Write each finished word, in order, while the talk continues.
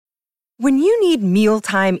When you need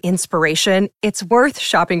mealtime inspiration, it's worth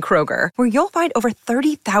shopping Kroger, where you'll find over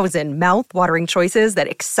 30,000 mouth-watering choices that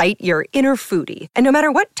excite your inner foodie. And no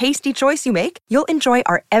matter what tasty choice you make, you'll enjoy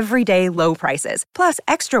our everyday low prices, plus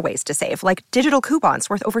extra ways to save, like digital coupons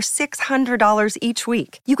worth over $600 each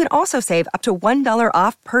week. You can also save up to $1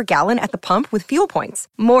 off per gallon at the pump with fuel points.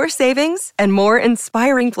 More savings and more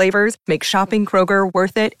inspiring flavors make shopping Kroger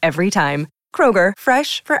worth it every time. Kroger,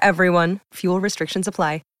 fresh for everyone. Fuel restrictions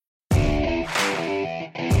apply.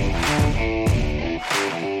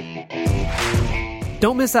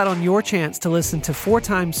 Don't miss out on your chance to listen to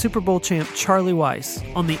four-time Super Bowl champ Charlie Weiss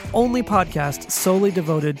on the only podcast solely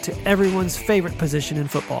devoted to everyone's favorite position in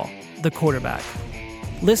football, the quarterback.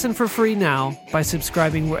 Listen for free now by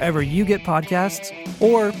subscribing wherever you get podcasts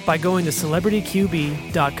or by going to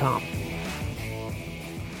CelebrityQB.com.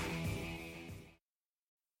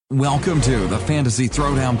 Welcome to the Fantasy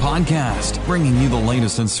Throwdown Podcast, bringing you the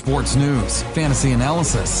latest in sports news, fantasy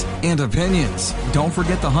analysis, and opinions. Don't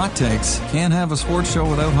forget the hot takes. Can't have a sports show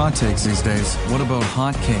without hot takes these days. What about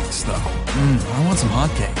hot cakes, though? I want some hot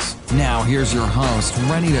cakes. Now, here's your host,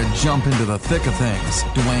 ready to jump into the thick of things,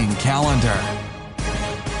 Dwayne Callender.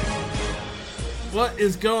 What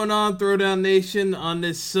is going on, Throwdown Nation, on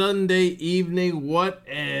this Sunday evening? What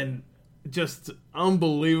an just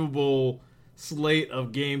unbelievable slate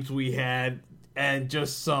of games we had, and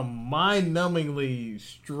just some mind-numbingly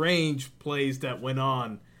strange plays that went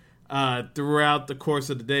on throughout the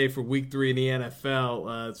course of the day for Week 3 in the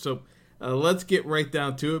NFL. So let's get right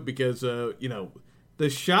down to it, because, the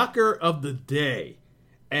shocker of the day,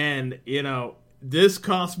 and, this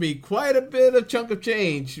cost me quite a bit of chunk of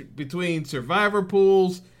change between survivor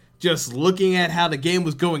pools, just looking at how the game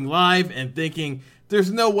was going live and thinking,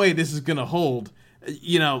 there's no way this is going to hold.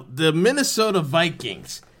 The Minnesota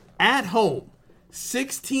Vikings at home,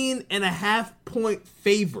 16.5-point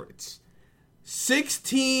favorites.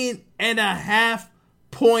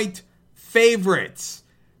 16.5-point favorites.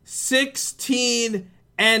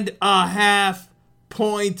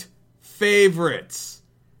 16.5-point favorites.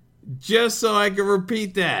 Just so I can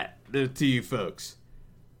repeat that to you folks.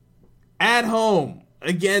 At home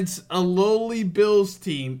against a lowly Bills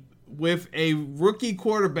team with a rookie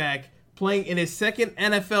quarterback playing in his second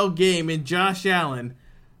NFL game in Josh Allen,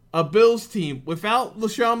 a Bills team without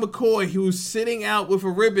LaShawn McCoy, who was sitting out with a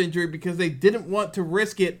rib injury because they didn't want to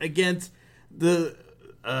risk it against the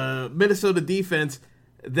Minnesota defense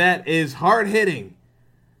that is hard-hitting.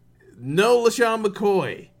 No LaShawn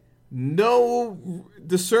McCoy. No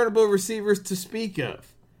discernible receivers to speak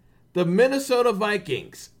of. The Minnesota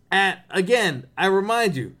Vikings, at, again, I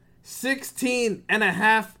remind you,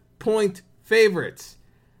 16.5-point favorites,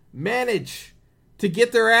 manage to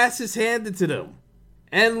get their asses handed to them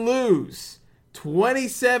and lose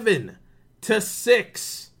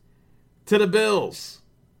 27-6 to the Bills.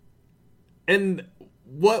 And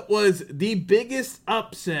what was the biggest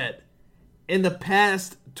upset in the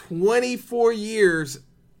past 24 years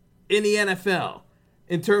in the NFL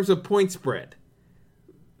in terms of point spread.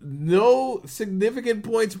 No significant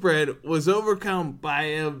point spread was overcome by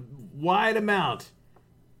a wide amount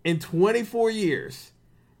in 24 years.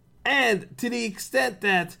 And to the extent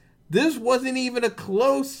that this wasn't even a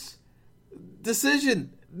close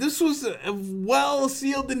decision. This was well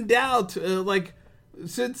sealed in doubt,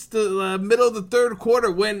 since the middle of the third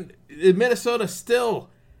quarter, when Minnesota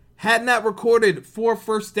still had not recorded 4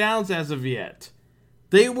 first downs as of yet.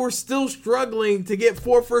 They were still struggling to get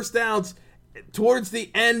 4 first downs towards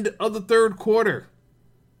the end of the third quarter.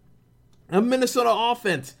 A Minnesota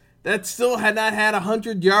offense that still had not had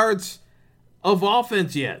 100 yards of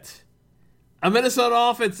offense yet. A Minnesota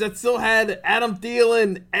offense that still had Adam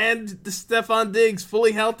Thielen and Stephon Diggs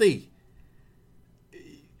fully healthy.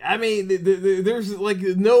 I mean, there's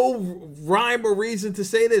no rhyme or reason to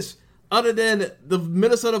say this other than the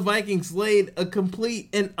Minnesota Vikings laid a complete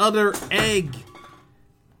and utter egg.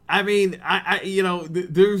 I mean,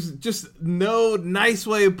 there's just no nice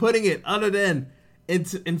way of putting it other than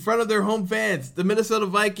in front of their home fans, the Minnesota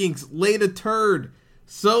Vikings laid a turd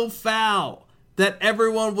so foul that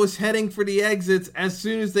everyone was heading for the exits as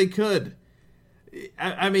soon as they could.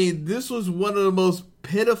 I mean, this was one of the most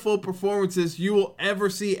pitiful performances you will ever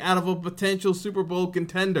see out of a potential Super Bowl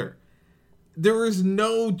contender. There is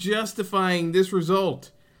no justifying this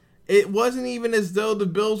result. It wasn't even as though the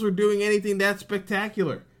Bills were doing anything that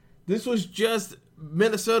spectacular. This was just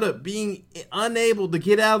Minnesota being unable to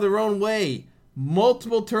get out of their own way.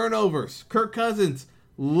 Multiple turnovers. Kirk Cousins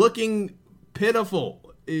looking pitiful.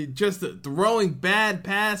 Just throwing bad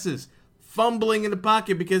passes. Fumbling in the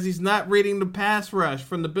pocket because he's not reading the pass rush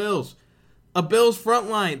from the Bills. A Bills front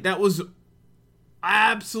line that was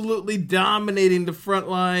absolutely dominating the front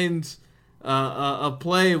lines of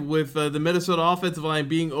play with the Minnesota offensive line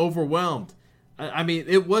being overwhelmed. I mean,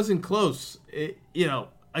 it wasn't close.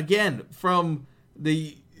 Again, from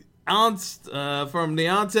the onset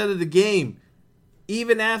of the game,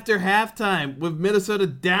 even after halftime, with Minnesota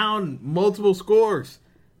down multiple scores,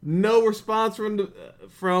 no response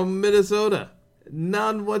from Minnesota,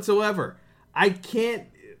 none whatsoever. I can't,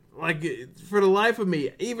 for the life of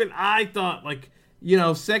me, even I thought,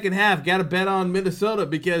 second half, got to bet on Minnesota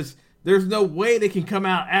because there's no way they can come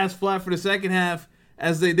out as flat for the second half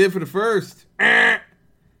as they did for the first.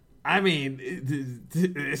 I mean,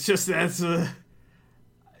 it's just as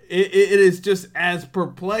it is just as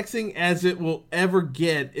perplexing as it will ever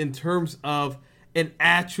get in terms of an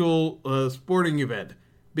actual sporting event,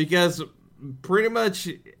 because pretty much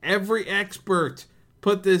every expert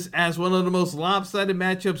put this as one of the most lopsided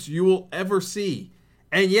matchups you will ever see.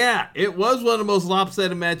 And yeah, it was one of the most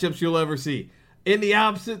lopsided matchups you'll ever see, in the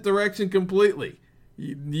opposite direction completely.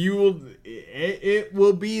 It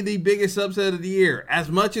will be the biggest upset of the year. As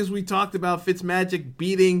much as we talked about Fitzmagic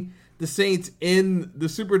beating the Saints in the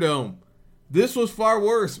Superdome, this was far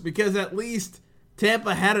worse because at least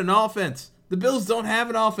Tampa had an offense. The Bills don't have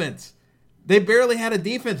an offense. They barely had a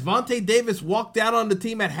defense. Vontae Davis walked out on the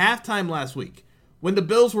team at halftime last week when the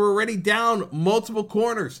Bills were already down multiple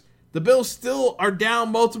corners. The Bills still are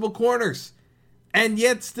down multiple corners and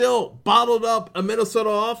yet still bottled up a Minnesota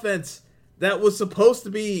offense that was supposed to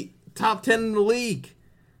be top 10 in the league,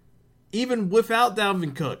 even without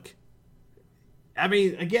Dalvin Cook. I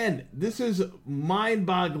mean, again, this is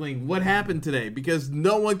mind-boggling what happened today because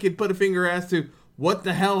no one can put a finger as to what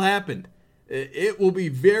the hell happened. It will be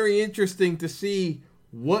very interesting to see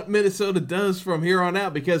what Minnesota does from here on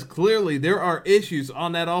out because clearly there are issues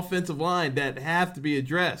on that offensive line that have to be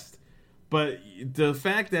addressed. But the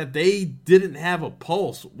fact that they didn't have a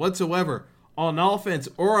pulse whatsoever on offense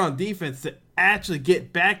or on defense to actually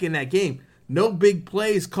get back in that game. No big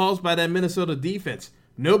plays caused by that Minnesota defense.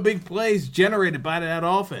 No big plays generated by that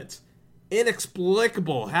offense.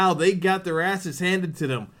 Inexplicable how they got their asses handed to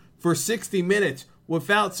them for 60 minutes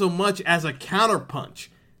without so much as a counterpunch.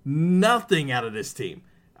 Nothing out of this team.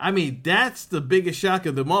 I mean, that's the biggest shock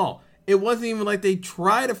of them all. It wasn't even like they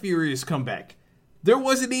tried a furious comeback. There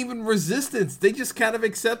wasn't even resistance. They just kind of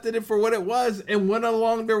accepted it for what it was and went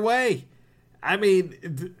along their way. I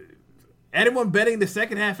mean, anyone betting the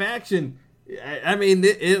second half action, I mean,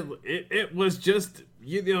 it was just,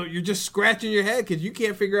 you're just scratching your head because you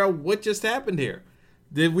can't figure out what just happened here.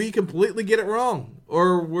 Did we completely get it wrong?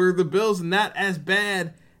 Or were the Bills not as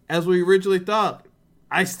bad as we originally thought?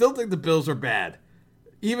 I still think the Bills are bad,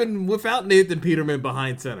 even without Nathan Peterman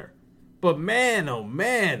behind center. But man, oh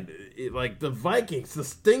man, the Vikings, the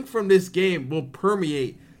stink from this game will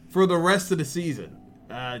permeate for the rest of the season.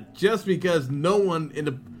 Just because no one in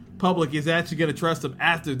the public is actually going to trust them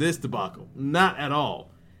after this debacle. Not at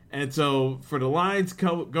all. And so for the Lions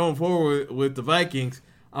going forward with the Vikings,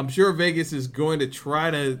 I'm sure Vegas is going to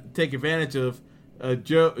try to take advantage of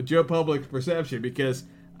Joe Public's perception, because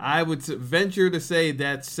I would venture to say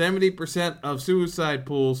that 70% of suicide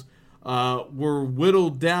pools were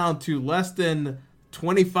whittled down to less than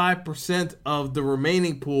 25% of the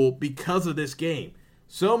remaining pool because of this game.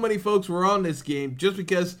 So many folks were on this game just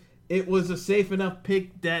because it was a safe enough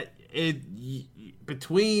pick that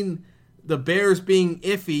between the Bears being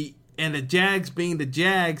iffy and the Jags being the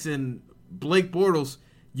Jags and Blake Bortles,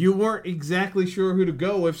 you weren't exactly sure who to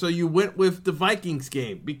go with, so you went with the Vikings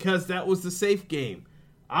game because that was the safe game.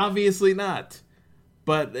 Obviously not.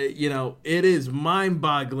 But, it is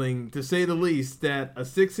mind-boggling, to say the least, that a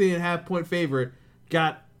 16.5-point favorite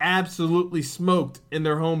got absolutely smoked in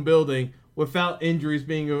their home building without injuries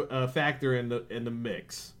being a factor in the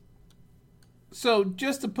mix. So,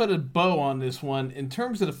 just to put a bow on this one, in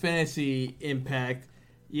terms of the fantasy impact,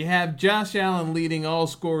 you have Josh Allen leading all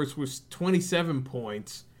scorers with 27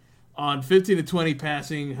 points on 15-20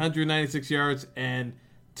 passing, 196 yards, and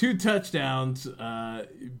 2 touchdowns.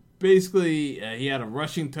 Basically, he had a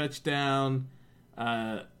rushing touchdown.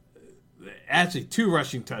 Actually, 2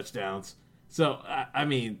 rushing touchdowns. So, I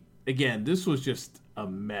mean, again, this was just a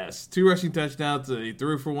mess. 2 rushing touchdowns. He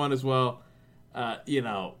threw for 1 as well.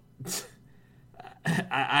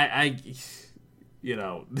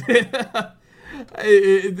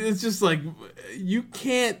 It's just like you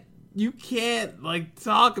can't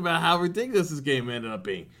talk about how ridiculous this game ended up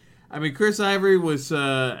being. I mean, Chris Ivory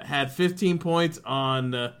had 15 points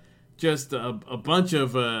on just a bunch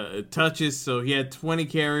of touches, so he had 20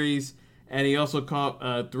 carries, and he also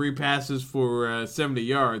caught 3 passes for 70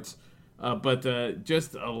 yards. But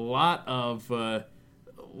just a lot of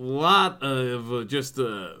lot of just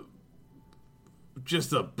a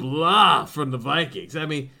blah from the Vikings. I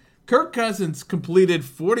mean, Kirk Cousins completed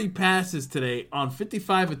 40 passes today on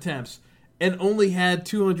 55 attempts and only had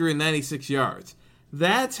 296 yards.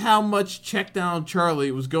 That's how much check down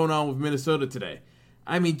Charlie was going on with Minnesota today.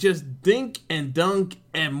 I mean, just dink and dunk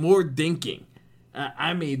and more dinking.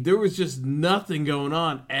 I mean, there was just nothing going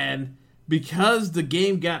on. And because the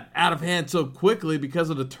game got out of hand so quickly because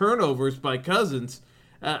of the turnovers by Cousins,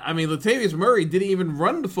 Latavius Murray didn't even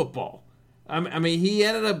run the football. I mean, he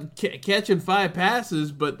ended up catching 5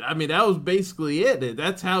 passes, but, I mean, that was basically it.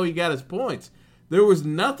 That's how he got his points. There was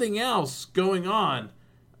nothing else going on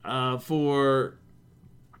for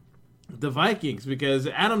the Vikings because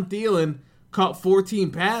Adam Thielen caught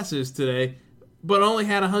 14 passes today, but only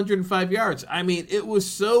had 105 yards. I mean, it was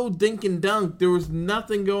so dink and dunk. There was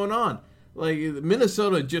nothing going on. Like,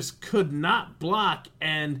 Minnesota just could not block,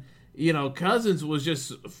 and, you know, Cousins was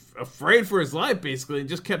just afraid for his life, basically, and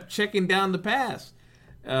just kept checking down the pass.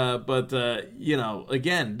 You know,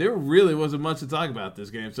 again, there really wasn't much to talk about this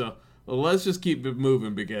game, so let's just keep it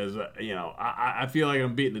moving because, you know, I feel like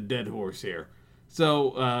I'm beating a dead horse here.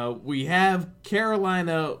 So we have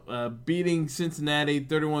Carolina beating Cincinnati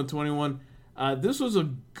 31-21. This was a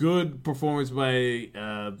good performance by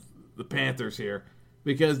the Panthers here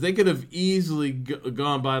because they could have easily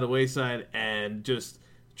gone by the wayside and just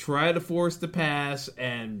try to force the pass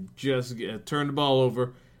and just turn the ball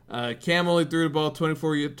over. Cam only threw the ball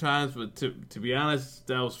 24 times, but to be honest,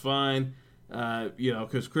 that was fine. You know,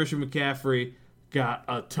 because Christian McCaffrey got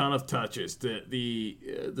a ton of touches.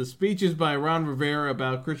 The speeches by Ron Rivera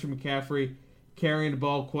about Christian McCaffrey carrying the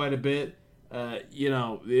ball quite a bit, you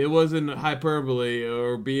know, it wasn't hyperbole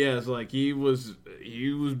or BS. Like he was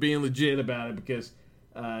being legit about it because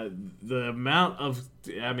the amount of,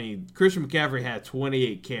 Christian McCaffrey had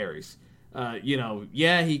 28 carries. You know,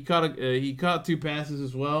 yeah, he caught 2 passes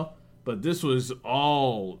as well, but this was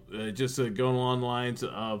all just going along the lines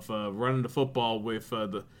of running the football with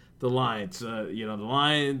the Lions. You know,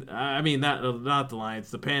 not the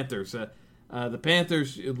Lions, the Panthers. The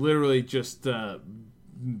Panthers literally just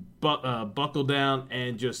buckled down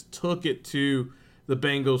and just took it to the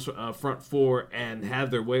Bengals front 4 and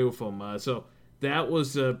had their way with them. So that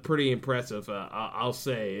was pretty impressive. I'll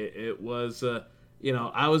say it was. You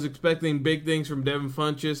know, I was expecting big things from Devin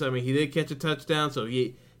Funchess. I mean, he did catch a touchdown, so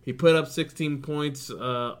he put up 16 points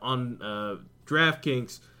on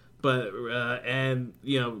DraftKings. But and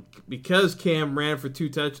you know, because Cam ran for 2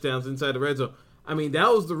 touchdowns inside the red zone, I mean that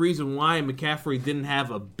was the reason why McCaffrey didn't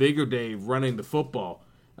have a bigger day running the football.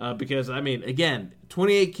 Because I mean, again,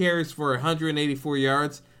 28 carries for 184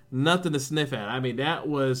 yards, nothing to sniff at. I mean that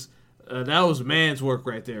was man's work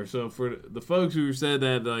right there. So for the folks who said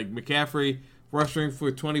that like McCaffrey rushing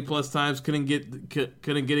for 20 plus times couldn't get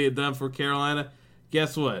it done for Carolina,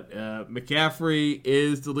 guess what? McCaffrey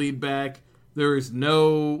is the lead back. There is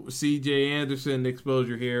no C.J. Anderson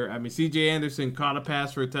exposure here. I mean, C.J. Anderson caught a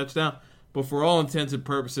pass for a touchdown, but for all intents and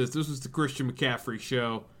purposes, this was the Christian McCaffrey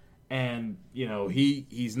show. And, you know,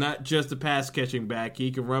 he's not just a pass-catching back.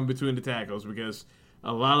 He can run between the tackles because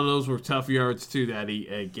a lot of those were tough yards, too, that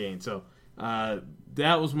he gained. So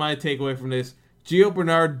that was my takeaway from this. Gio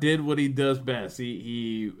Bernard did what he does best.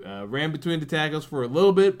 He ran between the tackles for a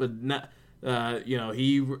little bit, but not... you know,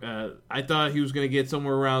 I thought he was going to get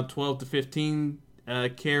somewhere around 12 to 15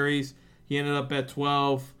 carries. He ended up at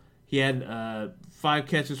 12. He had 5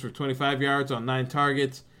 catches for 25 yards on 9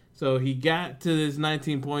 targets. So he got to his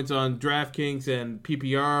 19 points on DraftKings and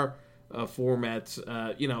PPR formats.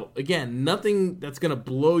 You know, again, nothing that's going to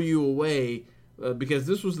blow you away because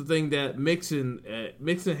this was the thing that Mixon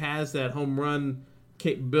has that home run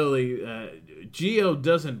capability. Gio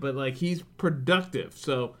doesn't, but like he's productive.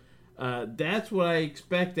 So that's what I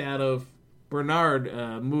expect out of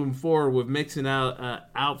Bernard moving forward with Mixon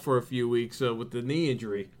out for a few weeks with the knee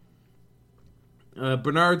injury.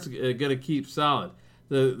 Bernard's going to keep solid.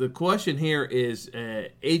 The question here is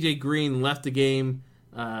A.J. Green left the game.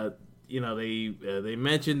 You know, they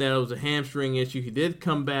mentioned that it was a hamstring issue. He did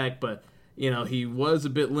come back, but, you know, he was a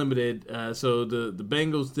bit limited. So the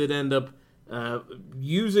Bengals did end up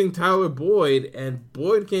using Tyler Boyd, and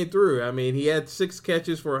Boyd came through. I mean, he had 6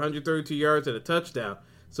 catches for 132 yards and a touchdown.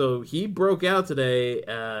 So he broke out today,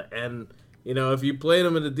 and, you know, if you played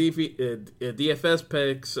him in the DFS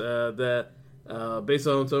picks based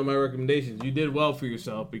on some of my recommendations, you did well for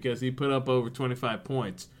yourself because he put up over 25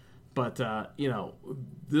 points. But, you know,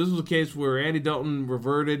 this was a case where Andy Dalton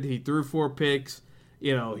reverted. He threw 4 picks.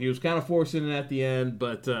 You know, he was kind of forcing it at the end,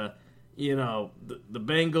 but you know, the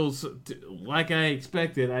Bengals, like I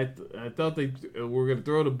expected, I thought they were going to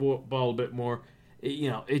throw the ball a bit more.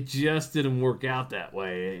 it just didn't work out that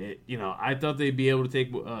way. I thought they'd be able to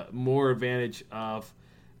take more advantage of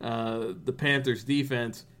the Panthers'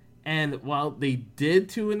 defense, and while they did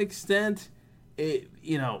to an extent, it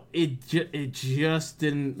just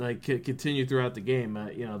didn't continue throughout the game.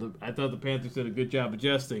 I thought the Panthers did a good job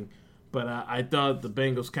adjusting, but I thought the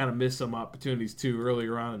Bengals kind of missed some opportunities too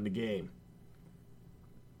earlier on in the game.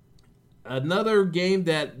 Another game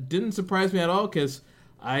that didn't surprise me at all, because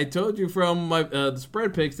I told you from my the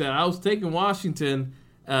spread picks that I was taking Washington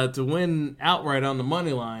to win outright on the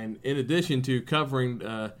money line, in addition to covering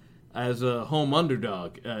as a home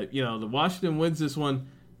underdog. The Washington wins this one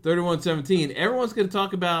 31-17. Everyone's going to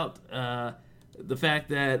talk about the fact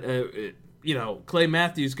that Clay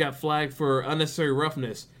Matthews got flagged for unnecessary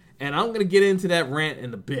roughness, and I'm going to get into that rant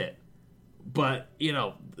in a bit. But,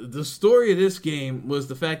 the story of this game was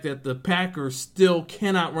the fact that the Packers still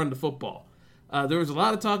cannot run the football. There was a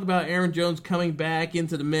lot of talk about Aaron Jones coming back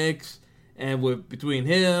into the mix, and between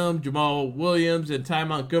him, Jamal Williams, and Ty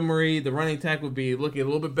Montgomery, the running attack would be looking a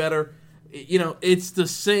little bit better. It's the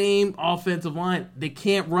same offensive line. They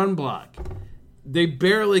can't run block. They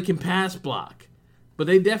barely can pass block, but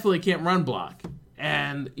they definitely can't run block.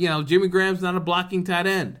 And, Jimmy Graham's not a blocking tight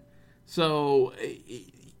end. So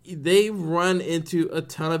they run into a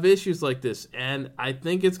ton of issues like this, and I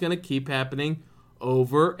think it's going to keep happening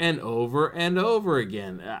over and over and over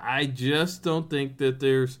again. I just don't think that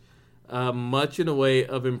there's much in the way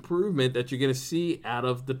of improvement that you're going to see out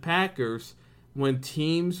of the Packers when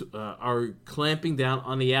teams are clamping down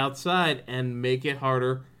on the outside and make it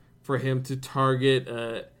harder for him to target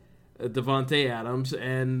Devontae Adams.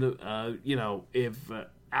 And, if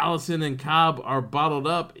Allison and Cobb are bottled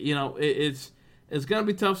up, it's going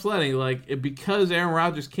to be tough sledding. Because Aaron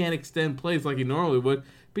Rodgers can't extend plays like he normally would,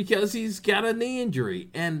 because he's got a knee injury.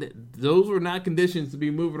 And those were not conditions to be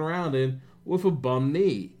moving around in with a bum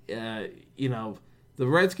knee. The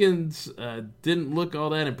Redskins didn't look all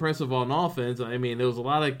that impressive on offense. I mean, there was a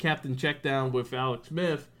lot of captain check down with Alex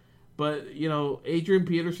Smith. But, Adrian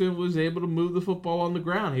Peterson was able to move the football on the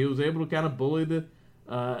ground. He was able to kind of bully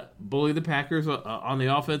the Packers on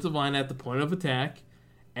the offensive line at the point of attack.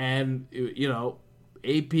 And,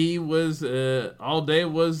 AP was all day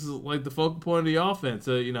was like the focal point of the offense.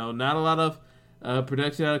 Not a lot of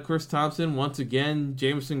production out of Chris Thompson. Once again,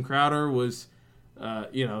 Jamison Crowder was,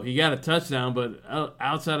 he got a touchdown, but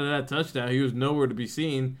outside of that touchdown, he was nowhere to be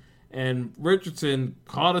seen. And Richardson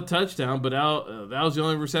caught a touchdown, but that was the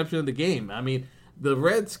only reception of the game. I mean, the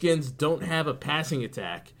Redskins don't have a passing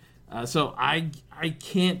attack, so I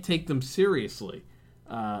can't take them seriously.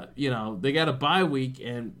 They got a bye week,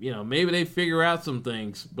 and maybe they figure out some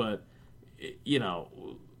things, but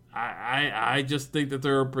I just think that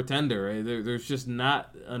they're a pretender. There's just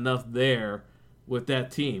not enough there with that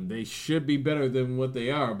team. They should be better than what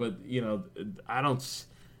they are, but I don't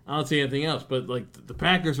see anything else. But the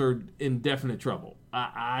Packers are in definite trouble.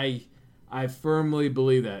 I firmly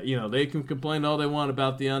believe that. They can complain all they want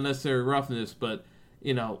about the unnecessary roughness, but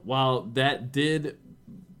while that did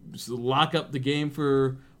lock up the game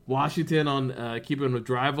for Washington on keeping the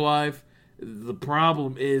drive alive, the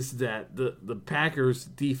problem is that the Packers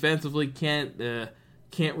defensively can't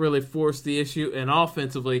really force the issue, and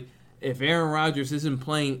offensively, if Aaron Rodgers isn't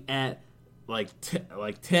playing at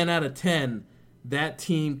 10 out of 10, that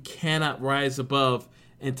team cannot rise above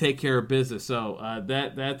and take care of business. So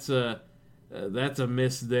that's a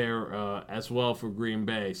miss there as well for Green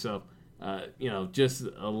Bay. So just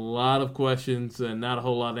a lot of questions and not a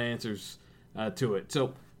whole lot of answers to it.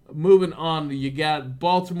 So moving on, you got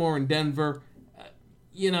Baltimore and Denver.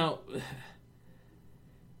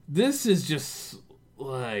 This is just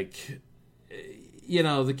the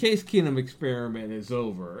Case Keenum experiment is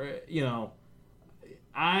over.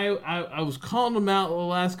 I was calling them out the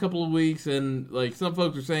last couple of weeks, and some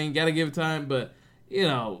folks are saying got to give it time, but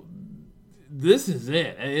this is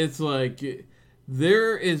it. It's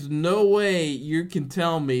there is no way you can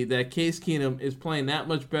tell me that Case Keenum is playing that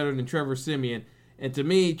much better than Trevor Siemian, and to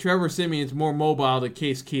me, Trevor Siemian's more mobile than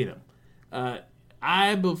Case Keenum.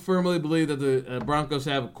 I firmly believe that the Broncos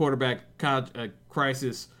have a quarterback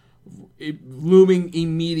crisis looming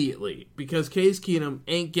immediately because Case Keenum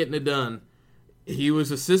ain't getting it done. He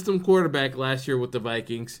was a system quarterback last year with the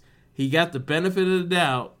Vikings. He got the benefit of the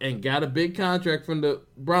doubt and got a big contract from the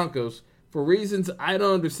Broncos for reasons I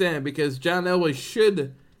don't understand, because John Elway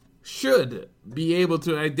should be able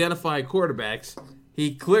to identify quarterbacks.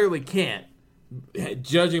 He clearly can't,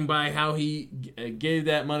 judging by how he gave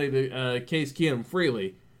that money to Case Keenum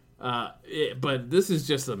freely. But this is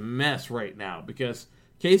just a mess right now because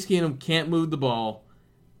Case Keenum can't move the ball.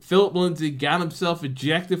 Philip Lindsay got himself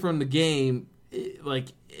ejected from the game like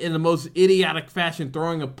in the most idiotic fashion,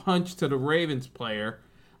 throwing a punch to the Ravens player,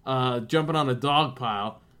 jumping on a dog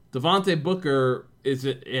pile. Devontae Booker is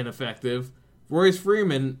ineffective. Royce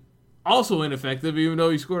Freeman, also ineffective, even though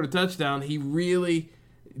he scored a touchdown. He really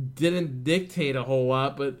didn't dictate a whole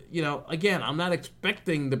lot. But, again, I'm not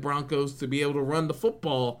expecting the Broncos to be able to run the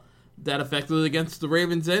football that effectively against the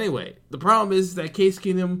Ravens anyway. The problem is that Case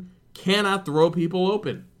Keenum cannot throw people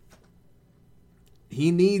open. He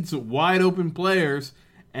needs wide open players,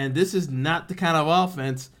 and this is not the kind of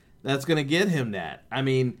offense that's going to get him that. I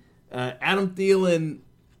mean, Adam Thielen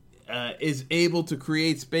is able to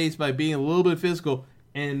create space by being a little bit physical,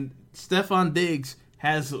 and Stephon Diggs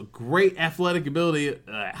has great athletic ability,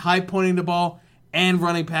 high pointing the ball and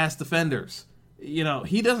running past defenders.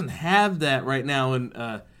 He doesn't have that right now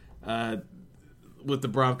with the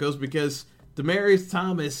Broncos because Demaryius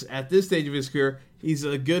Thomas, at this stage of his career, he's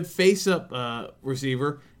a good face-up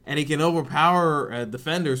receiver, and he can overpower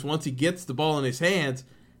defenders once he gets the ball in his hands.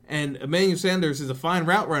 And Emmanuel Sanders is a fine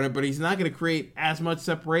route runner, but he's not going to create as much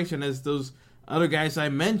separation as those other guys I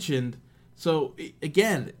mentioned. So,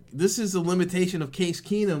 again, this is a limitation of Case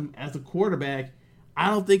Keenum as a quarterback. I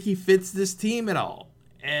don't think he fits this team at all.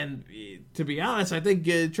 And to be honest, I think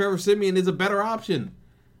Trevor Siemian is a better option.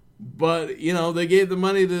 But, they gave the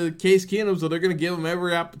money to Case Keenum, so they're going to give him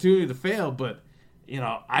every opportunity to fail. But,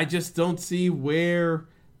 I just don't see where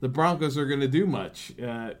the Broncos are going to do much.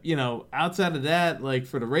 Outside of that, like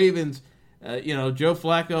for the Ravens, Joe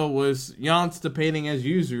Flacco was constipating as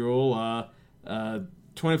usual.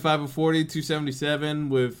 25 of 40, 277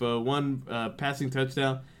 with one passing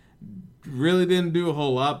touchdown. Really didn't do a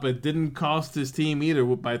whole lot, but didn't cost his team either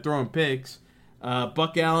by throwing picks.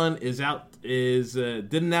 Buck Allen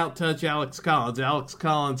didn't out-touch Alex Collins. Alex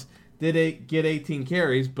Collins did get 18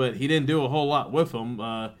 carries, but he didn't do a whole lot with them.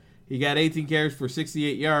 He got 18 carries for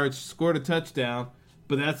 68 yards, scored a touchdown,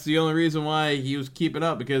 but that's the only reason why he was keeping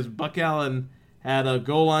up, because Buck Allen had a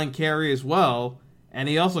goal line carry as well, and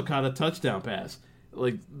he also caught a touchdown pass.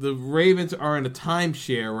 Like, the Ravens are in a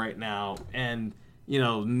timeshare right now, and,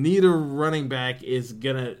 neither running back is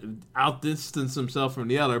going to outdistance himself from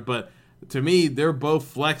the other, but to me, they're both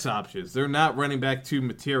flex options. They're not running back 2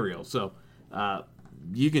 material, so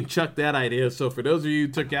you can chuck that idea. So for those of you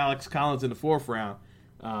who took Alex Collins in the 4th round,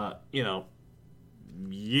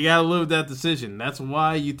 you got to live with that decision. That's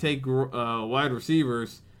why you take wide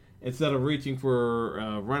receivers instead of reaching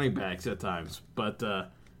for running backs at times. But,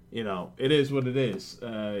 it is what it is.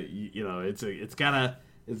 It's a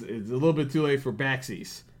little bit too late for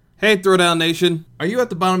backsies. Hey, Throwdown Nation. Are you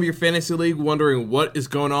at the bottom of your fantasy league wondering what is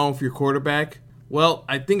going on with your quarterback? Well,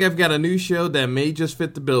 I think I've got a new show that may just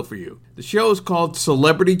fit the bill for you. The show is called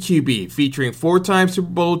Celebrity QB, featuring 4-time Super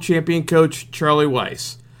Bowl champion coach Charlie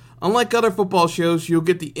Weis. Unlike other football shows, you'll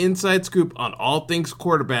get the inside scoop on all things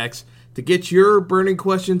quarterbacks to get your burning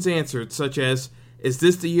questions answered, such as, is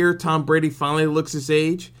this the year Tom Brady finally looks his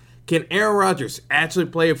age? Can Aaron Rodgers actually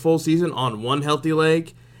play a full season on one healthy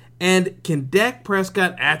leg? And can Dak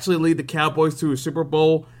Prescott actually lead the Cowboys to a Super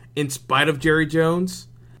Bowl in spite of Jerry Jones?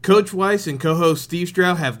 Coach Weis and co-host Steve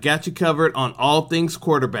Stroud have got you covered on all things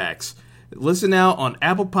quarterbacks. Listen now on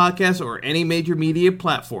Apple Podcasts or any major media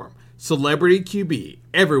platform. Celebrity QB,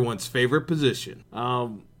 everyone's favorite position.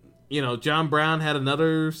 John Brown had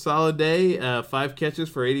another solid day, 5 catches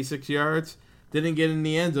for 86 yards. Didn't get in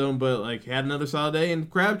the end zone, but had another solid day. And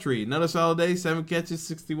Crabtree, another solid day, 7 catches,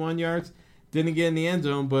 61 yards. Didn't get in the end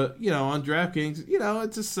zone, but, on DraftKings,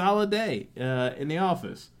 it's a solid day in the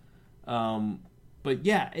office. But,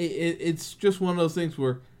 yeah, it's just one of those things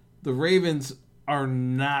where the Ravens are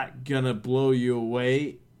not going to blow you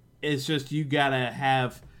away. It's just you got to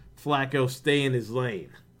have Flacco stay in his lane.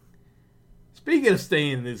 Speaking of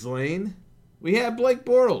staying in his lane, we have Blake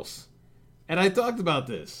Bortles. And I talked about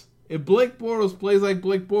this. If Blake Bortles plays like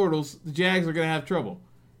Blake Bortles, the Jags are going to have trouble.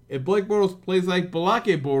 If Blake Bortles plays like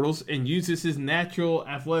Balake Bortles and uses his natural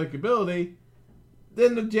athletic ability,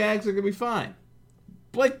 then the Jags are going to be fine.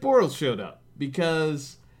 Blake Bortles showed up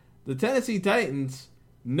because the Tennessee Titans,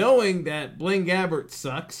 knowing that Blaine Gabbert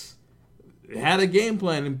sucks, had a game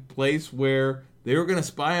plan in place where they were going to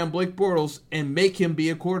spy on Blake Bortles and make him be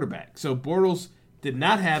a quarterback. So Bortles did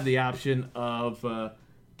not have the option of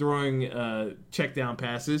throwing check down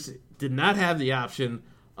passes, did not have the option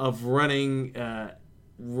of running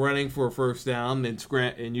for a first down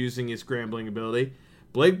and using his scrambling ability.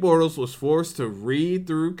 Blake Bortles was forced to read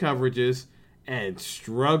through coverages and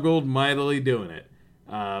struggled mightily doing it.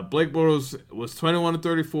 Blake Bortles was 21 of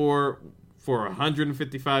 34 for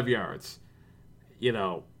 155 yards.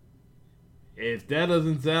 If that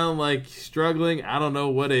doesn't sound like struggling, I don't know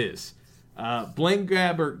what is. Blaine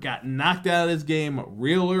Gabbert got knocked out of this game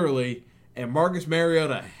real early, and Marcus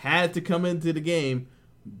Mariota had to come into the game,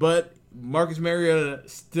 but Marcus Mariota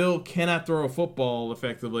still cannot throw a football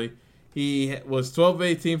effectively. He was 12 of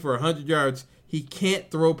 18 for 100 yards. He can't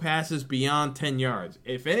throw passes beyond 10 yards.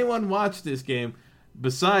 If anyone watched this game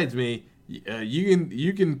besides me,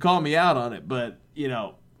 you can call me out on it, but,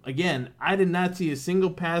 again, I did not see a single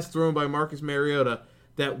pass thrown by Marcus Mariota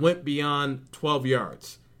that went beyond 12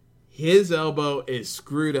 yards. His elbow is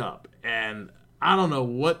screwed up, and I don't know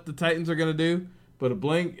what the Titans are going to do, but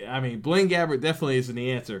Blaine Gabbert definitely isn't the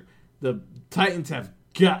answer. The Titans have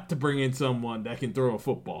got to bring in someone that can throw a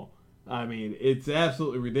football. I mean, it's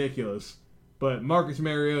absolutely ridiculous, but Marcus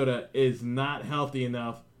Mariota is not healthy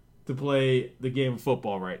enough to play the game of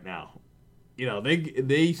football right now.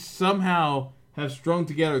 They somehow have strung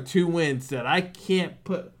together 2 wins that I can't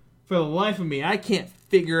for the life of me, I can't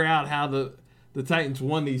figure out how the Titans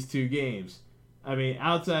won these 2 games. I mean,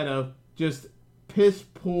 outside of just piss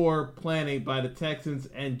poor planning by the Texans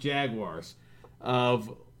and Jaguars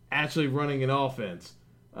of actually running an offense.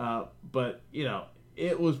 But,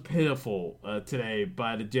 it was pitiful today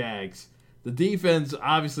by the Jags. The defense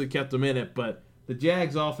obviously kept them in it, but the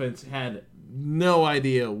Jags offense had no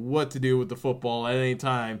idea what to do with the football at any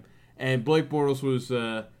time. And Blake Bortles was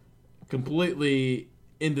completely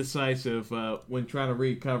indecisive when trying to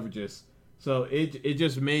read coverages. So it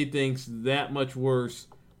just made things that much worse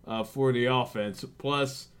for the offense.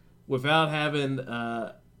 Plus, without having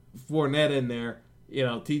Fournette in there,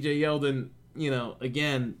 TJ Yeldon,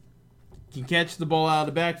 again, can catch the ball out of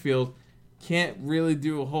the backfield, can't really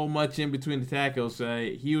do a whole much in between the tackles.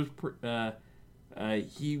 He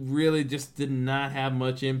really just did not have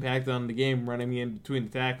much impact on the game running in between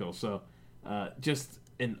the tackles. So just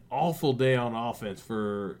an awful day on offense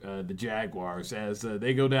for the Jaguars as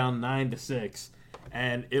they go down 9-6,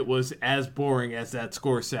 and it was as boring as that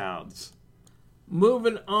score sounds.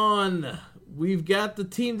 Moving on, we've got the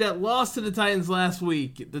team that lost to the Titans last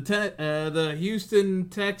week, the Houston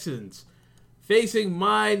Texans, facing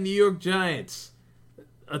my New York Giants,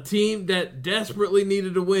 a team that desperately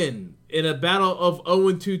needed a win in a battle of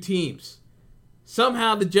 0-2 teams.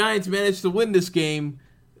 Somehow the Giants managed to win this game,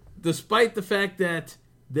 despite the fact that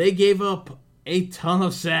they gave up a ton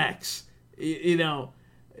of sacks.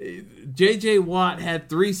 J.J. Watt had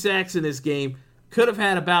 3 sacks in this game, could have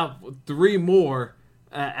had about 3 more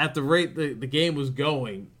at the rate the game was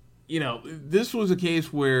going. This was a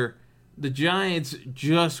case where the Giants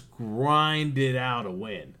just grinded out a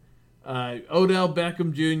win. Odell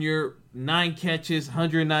Beckham Jr., 9 catches,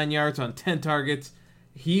 109 yards on 10 targets.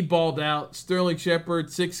 He balled out. Sterling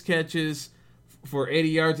Shepard, 6 catches for 80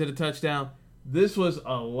 yards and a touchdown. This was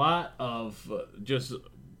a lot of just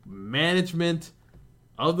management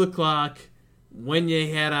of the clock when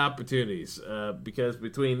you had opportunities. Because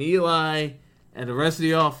between Eli and the rest of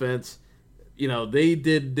the offense, they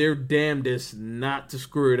did their damnedest not to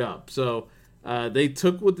screw it up. So they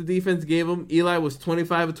took what the defense gave them. Eli was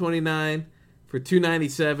 25 of 29 for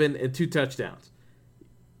 297 and 2 touchdowns.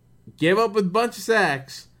 Gave up a bunch of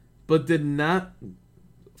sacks, but did not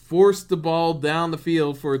force the ball down the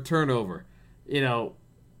field for a turnover.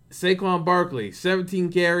 Saquon Barkley, 17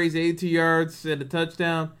 carries, 82 yards, and a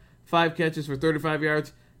touchdown, 5 catches for 35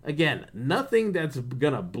 yards. Again, nothing that's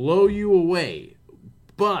going to blow you away.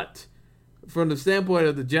 But from the standpoint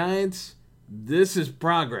of the Giants, this is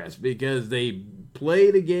progress because they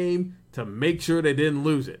played a game to make sure they didn't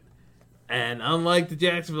lose it. And unlike the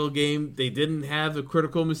Jacksonville game, they didn't have a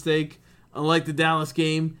critical mistake. Unlike the Dallas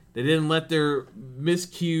game, they didn't let their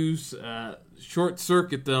miscues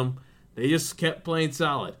short-circuit them. They just kept playing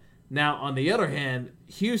solid. Now, on the other hand,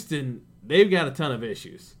 Houston, they've got a ton of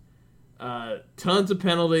issues. Tons of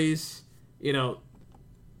penalties.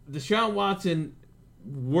 Deshaun Watson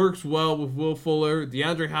works well with Will Fuller.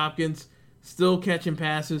 DeAndre Hopkins still catching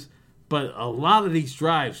passes. But a lot of these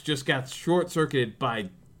drives just got short-circuited by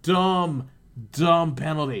dumb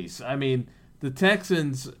penalties. I mean, the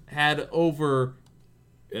Texans had over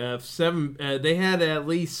 7. They had at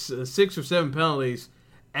least 6 or 7 penalties,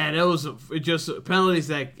 and it was just penalties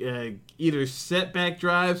that either set back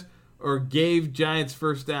drives or gave Giants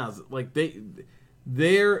first downs. Like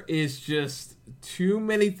there is just too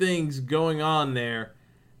many things going on there,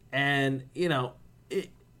 and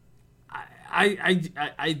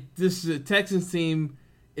this Texans team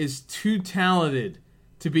is too talented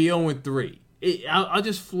to be 0-3. I'll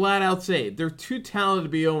just flat out say it. They're too talented to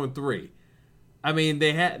be 0-3. I mean,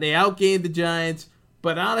 they outgained the Giants,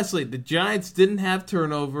 but honestly, the Giants didn't have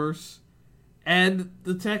turnovers, and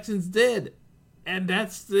the Texans did. And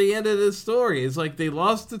that's the end of the story. It's like they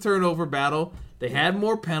lost the turnover battle. They had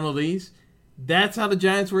more penalties. That's how the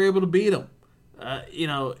Giants were able to beat them.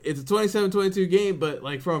 It's a 27-22 game, but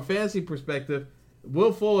like from a fantasy perspective,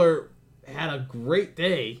 Will Fuller had a great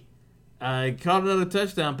day. Caught another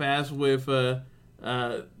touchdown pass with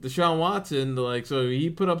Deshaun Watson. So he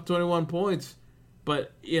put up 21 points.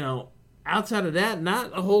 But outside of that,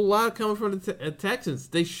 not a whole lot coming from the Texans.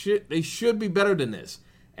 They should be better than this,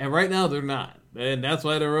 and right now they're not, and that's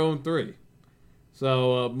why they're 0-3.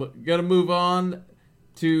 So gonna move on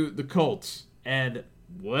to the Colts. And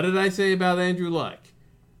what did I say about Andrew Luck?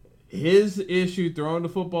 His issue throwing the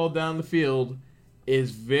football down the field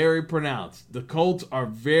is very pronounced. The Colts are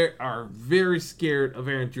very scared of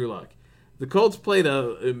Andrew Luck. The Colts played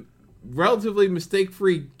a relatively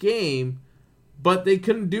mistake-free game, but they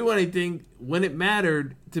couldn't do anything when it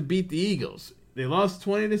mattered to beat the Eagles. They lost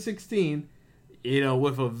 20-16,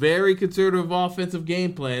 with a very conservative offensive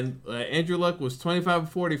game plan. Andrew Luck was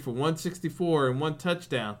 25-40 for 164 and 1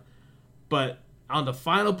 touchdown. But on the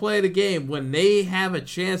final play of the game, when they have a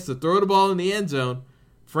chance to throw the ball in the end zone,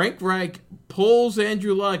 Frank Reich pulls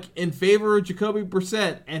Andrew Luck in favor of Jacoby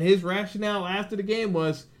Brissett, and his rationale after the game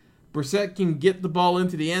was Brissett can get the ball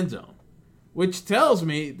into the end zone, which tells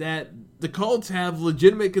me that the Colts have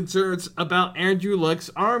legitimate concerns about Andrew Luck's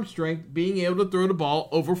arm strength being able to throw the ball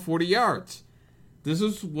over 40 yards. This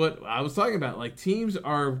is what I was talking about. Like, teams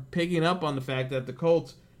are picking up on the fact that the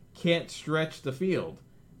Colts can't stretch the field.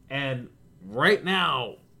 And right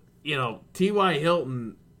now, T.Y.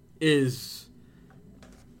 Hilton is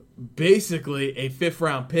basically a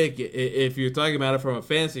 5th-round pick if you're talking about it from a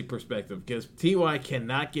fantasy perspective, because T.Y.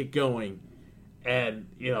 cannot get going. And,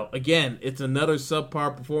 again, it's another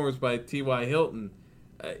subpar performance by T.Y. Hilton.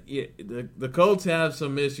 The Colts have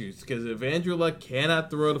some issues, because if Andrew Luck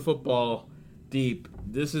cannot throw the football deep,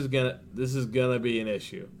 this is gonna be an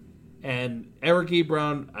issue. And Eric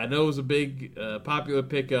Ebron, I know, was a big popular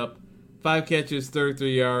pickup. 5 catches,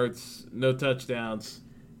 33 yards, no touchdowns.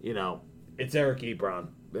 It's Eric Ebron.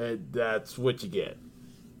 That's what you get.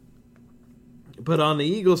 But on the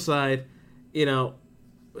Eagles side, a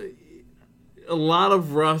lot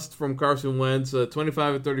of rust from Carson Wentz.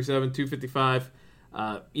 25-37, 255.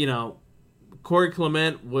 Corey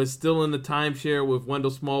Clement was still in the timeshare with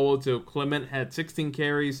Wendell Smallwood, so Clement had 16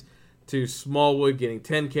 carries to Smallwood getting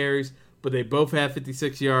 10 carries, but they both had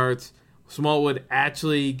 56 yards. Smallwood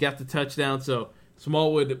actually got the touchdown, so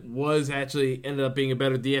Smallwood ended up being a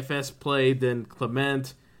better DFS play than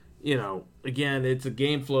Clement. Again, it's a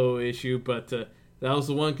game flow issue, but that was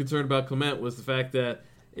the one concern about Clement, was the fact that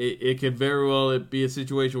it could very well be a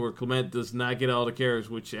situation where Clement does not get all the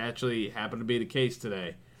carries, which actually happened to be the case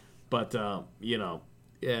today. But,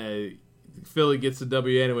 Philly gets the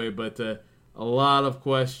W anyway, but a lot of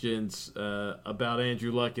questions about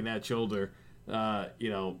Andrew Luck and that shoulder,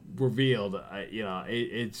 revealed.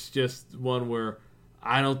 It's just one where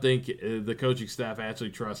I don't think the coaching staff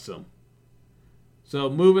actually trusts him. So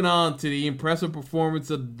moving on to the impressive performance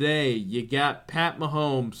of the day, you got Pat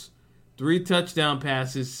Mahomes, 3 touchdown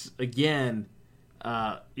passes again.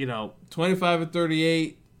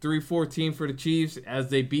 25-38, 314 for the Chiefs as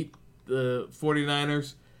they beat the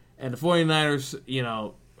 49ers. And the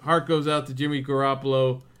 49ers, heart goes out to Jimmy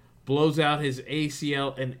Garoppolo, blows out his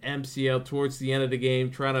ACL and MCL towards the end of the game,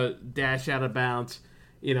 trying to dash out of bounds.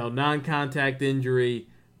 Non-contact injury.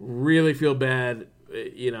 Really feel bad.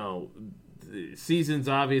 The season's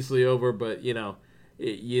obviously over, but,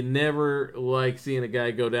 you never like seeing a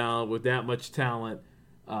guy go down with that much talent.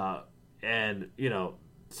 San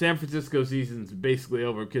Francisco season's basically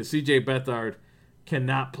over because C.J. Beathard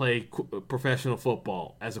cannot play professional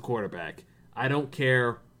football as a quarterback. I don't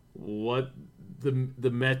care what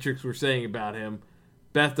the metrics were saying about him.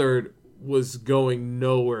 Beathard was going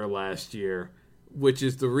nowhere last year, which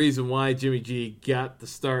is the reason why Jimmy G got the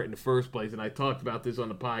start in the first place. And I talked about this on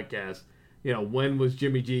the podcast. When was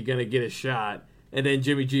Jimmy G going to get a shot? And then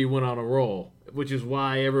Jimmy G went on a roll, which is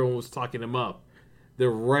why everyone was talking him up. They're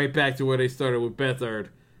right back to where they started with Beathard.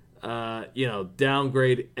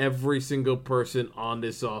 Downgrade every single person on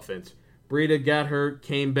this offense. Breida got hurt,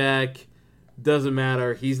 came back. Doesn't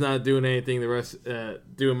matter. He's not doing anything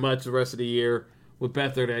doing much the rest of the year with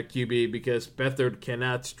Beathard at QB because Beathard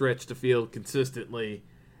cannot stretch the field consistently.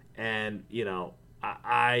 And,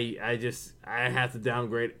 I have to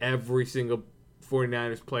downgrade every single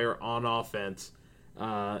 49ers player on offense.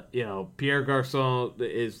 Pierre Garçon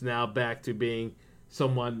is now back to being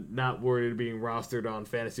someone not worried of being rostered on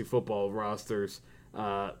fantasy football rosters.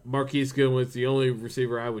 Marquise Goodwin's the only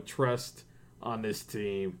receiver I would trust on this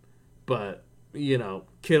team. But,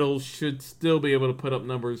 Kittle should still be able to put up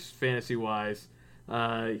numbers fantasy-wise.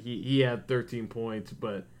 He had 13 points,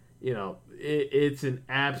 but, it's an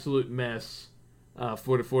absolute mess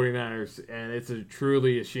for the 49ers, and it's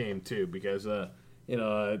truly a shame too because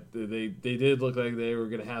they did look like they were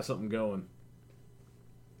going to have something going.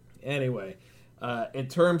 Anyway, in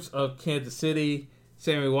terms of Kansas City,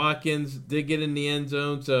 Sammy Watkins did get in the end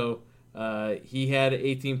zone, so he had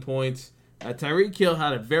 18 points. Tyreek Hill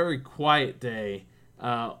had a very quiet day.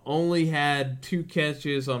 Only had 2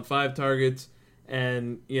 catches on 5 targets,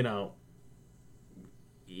 and while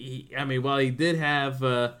he did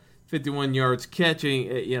have 51 yards catching,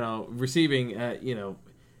 receiving,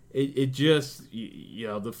 it just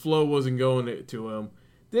the flow wasn't going to him.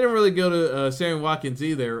 Didn't really go to Sammy Watkins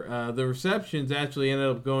either. The receptions actually ended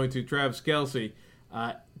up going to Travis Kelce.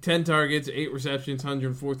 10 targets, 8 receptions,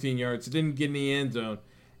 114 yards. Didn't get in the end zone.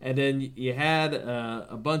 And then you had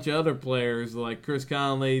a bunch of other players like Chris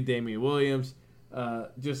Conley, Damian Williams,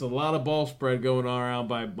 just a lot of ball spread going on around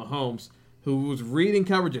by Mahomes, who was reading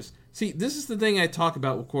coverages. See, this is the thing I talk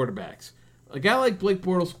about with quarterbacks. A guy like Blake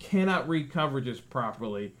Bortles cannot read coverages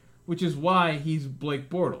properly, which is why he's Blake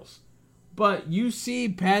Bortles. But you see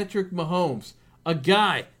Patrick Mahomes, a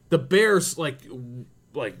guy the Bears like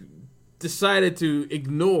decided to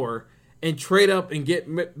ignore and trade up and get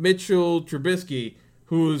Mitchell Trubisky,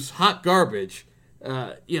 who's hot garbage.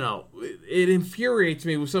 It infuriates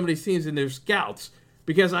me with some of these teams and their scouts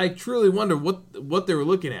because I truly wonder what they were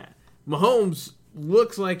looking at. Mahomes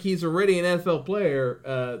looks like he's already an NFL player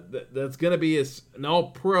that's going to be an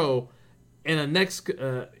all-pro and a next.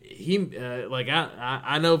 I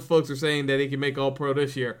know folks are saying that he can make all-pro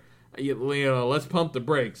this year. Let's pump the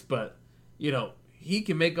brakes, but he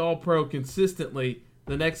can make all-pro consistently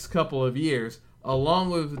the next couple of years, along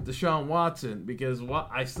with Deshaun Watson, because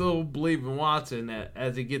I still believe in Watson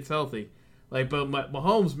as he gets healthy. But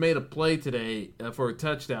Mahomes made a play today for a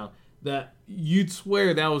touchdown that you'd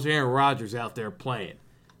swear that was Aaron Rodgers out there playing.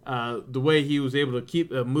 The way he was able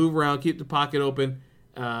to move around, keep the pocket open,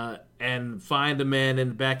 and find a man in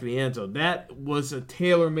the back of the end zone. That was a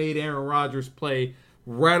tailor-made Aaron Rodgers play,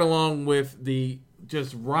 right along with the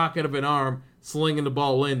just rocket of an arm slinging the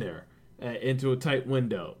ball in there into a tight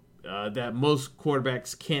window that most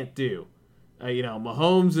quarterbacks can't do.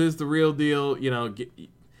 Mahomes is the real deal.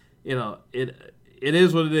 It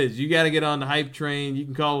is what it is. You got to get on the hype train. You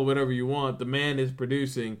can call it whatever you want. The man is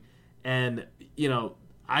producing. And,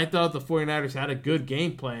 I thought the 49ers had a good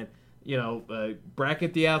game plan.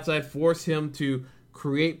 Bracket the outside, force him to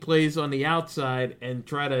create plays on the outside and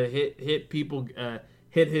try to hit people,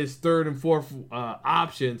 hit his third and fourth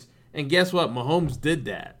options. And guess what? Mahomes did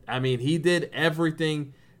that. He did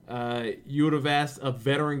everything you would have asked a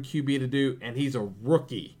veteran QB to do, and he's a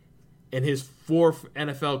rookie in his 4th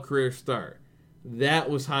NFL career start. That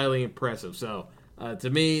was highly impressive. So, to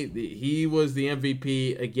me, he was the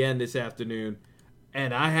MVP again this afternoon,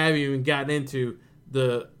 and I haven't even gotten into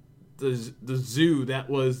the zoo that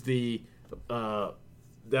was the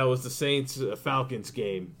Saints Falcons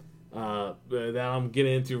game that I'm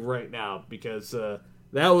getting into right now because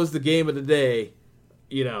that was the game of the day.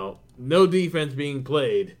 No defense being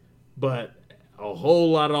played, but a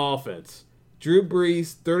whole lot of offense. Drew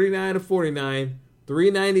Brees, 39 of 49,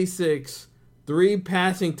 396, 3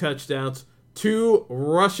 passing touchdowns, 2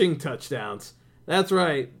 rushing touchdowns. That's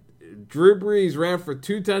right. Drew Brees ran for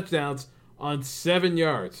 2 touchdowns on 7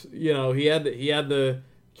 yards. He had the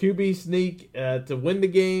QB sneak to win the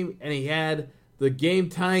game, and he had the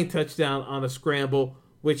game-tying touchdown on a scramble,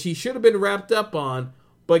 which he should have been wrapped up on.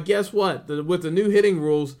 But guess what? With the new hitting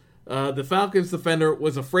rules, the Falcons defender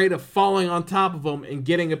was afraid of falling on top of him and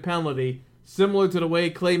getting a penalty, similar to the way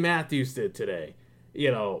Clay Matthews did today.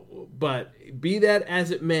 But be that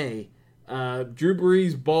as it may, Drew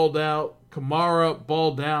Brees balled out. Kamara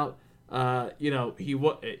balled out.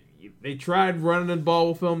 They tried running the ball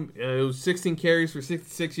with him. It was 16 carries for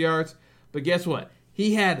 66 yards. But guess what?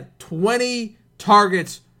 He had 20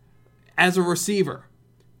 targets as a receiver,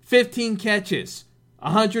 15 catches,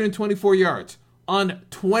 124 yards on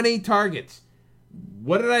 20 targets.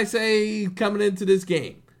 What did I say coming into this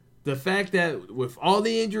game? The fact that with all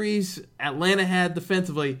the injuries Atlanta had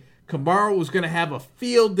defensively, Kamara was going to have a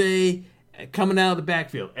field day coming out of the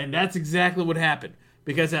backfield. And that's exactly what happened.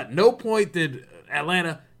 Because at no point did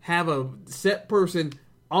Atlanta have a set person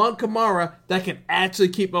on Kamara that can actually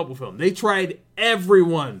keep up with him. They tried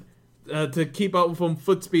everyone to keep up with him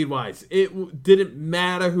foot speed-wise. It didn't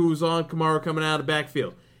matter who was on Kamara coming out of the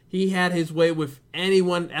backfield. He had his way with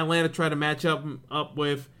anyone Atlanta tried to match up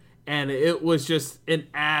with, and it was just an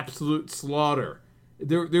absolute slaughter.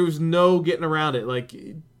 There was no getting around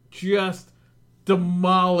it. Just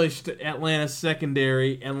demolished Atlanta's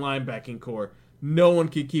secondary and linebacking core. No one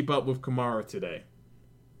could keep up with Kamara today.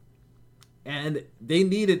 And they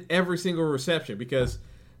needed every single reception because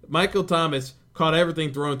Michael Thomas caught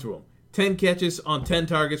everything thrown to him. 10 catches on 10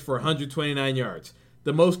 targets for 129 yards.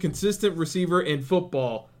 The most consistent receiver in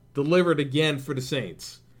football delivered again for the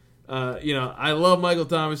Saints. I love Michael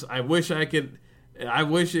Thomas. I wish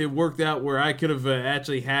it worked out where I could have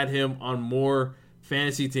actually had him on more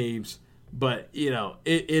fantasy teams. But,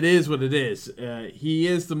 it is what it is. He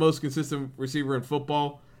is the most consistent receiver in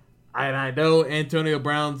football. And I know Antonio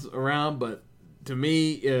Brown's around, but to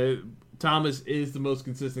me, Thomas is the most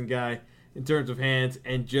consistent guy in terms of hands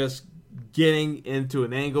and just getting into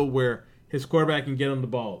an angle where his quarterback can get him the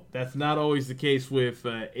ball. That's not always the case with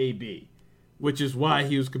AB, which is why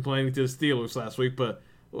he was complaining to the Steelers last week. But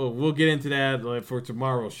we'll get into that for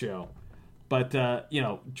tomorrow's show. But,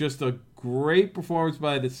 just a great performance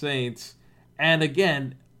by the Saints. And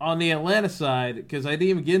again, on the Atlanta side, because I didn't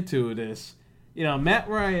even get into this, Matt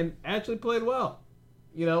Ryan actually played well.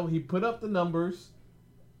 He put up the numbers.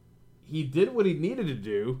 He did what he needed to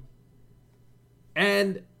do.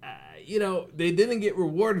 And, they didn't get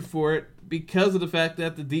rewarded for it because of the fact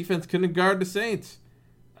that the defense couldn't guard the Saints.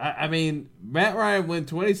 I mean, Matt Ryan went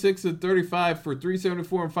 26 of 35 for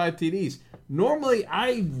 374 and 5 TDs. Normally,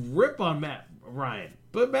 I rip on Matt Ryan.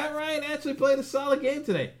 But Matt Ryan actually played a solid game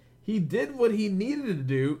today. He did what he needed to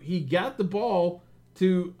do. He got the ball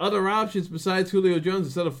to other options besides Julio Jones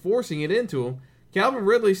instead of forcing it into him. Calvin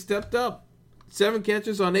Ridley stepped up. 7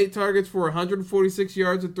 catches on 8 targets for 146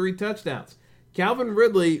 yards and 3 touchdowns. Calvin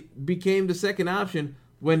Ridley became the second option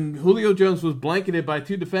when Julio Jones was blanketed by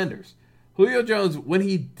 2 defenders. Julio Jones, when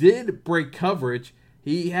he did break coverage,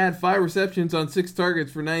 he had 5 receptions on 6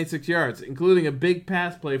 targets for 96 yards, including a big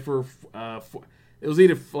pass play for it was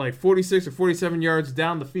either like 46 or 47 yards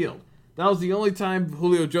down the field. That was the only time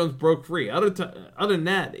Julio Jones broke free. Other than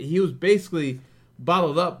that, he was basically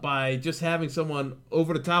bottled up by just having someone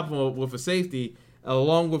over the top of him with a safety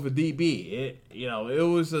along with a DB. It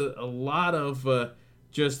was a lot of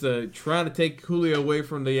just trying to take Julio away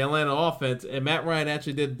from the Atlanta offense, and Matt Ryan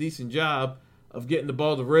actually did a decent job of getting the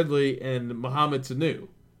ball to Ridley and Mohamed Sanu.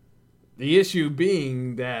 The issue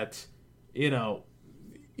being that,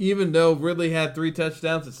 even though Ridley had 3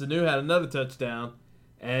 touchdowns and Sanu had another touchdown,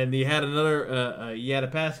 and he had a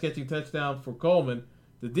pass-catching touchdown for Coleman,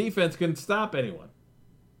 the defense couldn't stop anyone.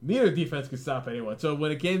 Neither defense could stop anyone. So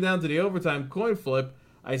when it came down to the overtime coin flip,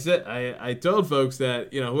 I told folks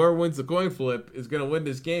that whoever wins the coin flip is going to win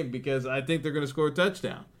this game because I think they're going to score a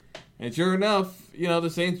touchdown. And sure enough, the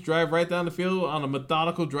Saints drive right down the field on a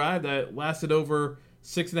methodical drive that lasted over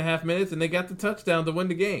 6.5 minutes, and they got the touchdown to win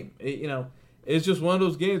the game. It's just one of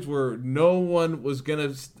those games where no one was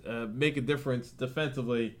going to make a difference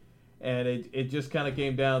defensively, and it just kind of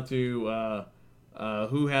came down to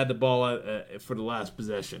who had the ball for the last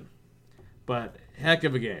possession. But heck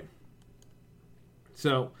of a game.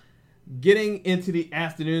 So, getting into the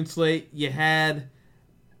afternoon slate, you had,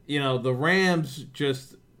 the Rams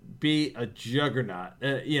just be a juggernaut.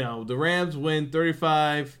 The Rams win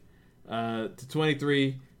 35 to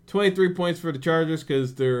 23. 23 points for the Chargers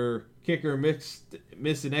because their kicker missed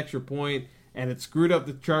an extra point, and it screwed up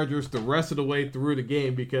the Chargers the rest of the way through the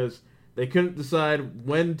game because they couldn't decide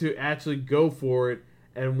when to actually go for it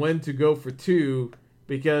and when to go for 2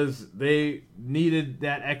 because they needed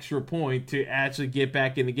that extra point to actually get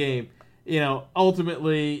back in the game.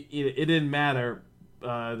 Ultimately, it didn't matter.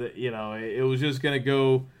 It was just going to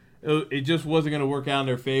go. It just wasn't going to work out in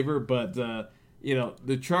their favor. But,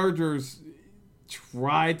 the Chargers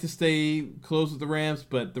tried to stay close with the Rams,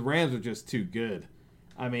 but the Rams are just too good.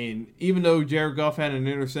 I mean, even though Jared Goff had an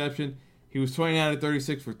interception, he was 29 of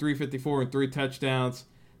 36 for 354 and 3 touchdowns.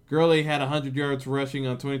 Gurley had 100 yards rushing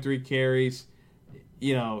on 23 carries.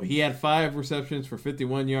 He had 5 receptions for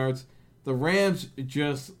 51 yards. The Rams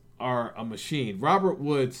just are a machine. Robert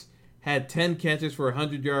Woods had 10 catches for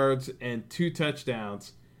 100 yards and 2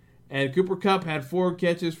 touchdowns. And Cooper Kupp had 4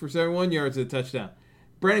 catches for 71 yards and a touchdown.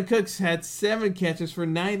 Brandon Cooks had 7 catches for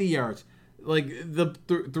 90 yards. Like, the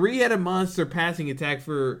three-headed monster passing attack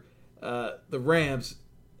for the Rams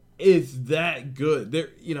is that good.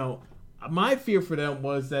 My fear for them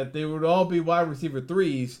was that they would all be wide receiver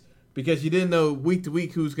 3s because you didn't know week to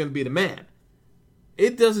week who's going to be the man.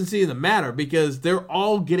 It doesn't seem to matter because they're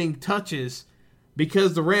all getting touches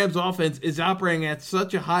because the Rams offense is operating at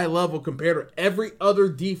such a high level compared to every other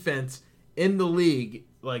defense in the league.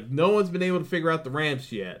 Like, no one's been able to figure out the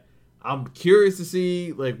Rams yet. I'm curious to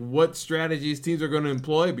see what strategies teams are going to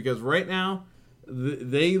employ because right now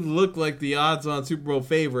they look like the odds-on Super Bowl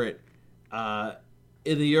favorite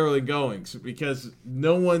in the early goings because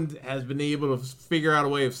no one has been able to figure out a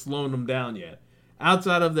way of slowing them down yet.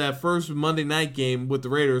 Outside of that first Monday night game with the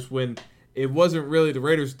Raiders when it wasn't really the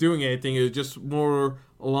Raiders doing anything. It was just more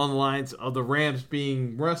along the lines of the Rams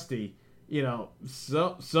being rusty.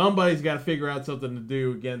 So somebody's got to figure out something to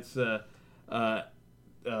do against the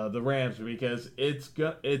Rams, because it's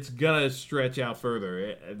gonna stretch out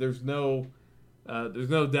further. There's no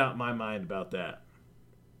doubt in my mind about that.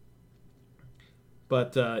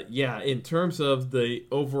 But in terms of the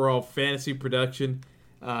overall fantasy production,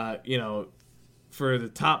 for the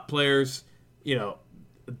top players,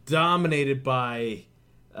 dominated by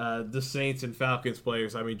the Saints and Falcons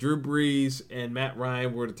players. I mean, Drew Brees and Matt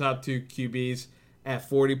Ryan were the top two QBs at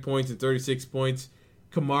 40 points and 36 points.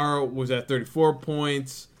 Kamara was at 34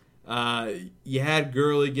 points. You had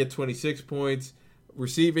Gurley get 26 points.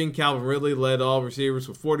 Receiving, Calvin Ridley led all receivers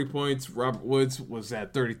with 40 points. Robert Woods was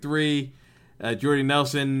at 33. Jordy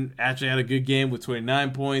Nelson actually had a good game with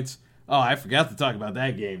 29 points. Oh, I forgot to talk about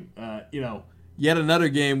that game. Yet another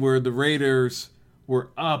game where the Raiders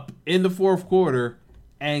were up in the fourth quarter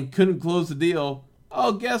and couldn't close the deal.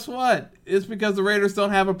 Oh, guess what? It's because the Raiders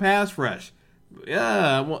don't have a pass rush.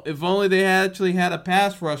 Yeah, well, if only they actually had a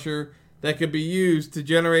pass rusher that could be used to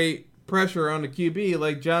generate pressure on the QB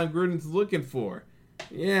like John Gruden's looking for.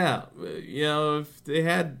 Yeah, if they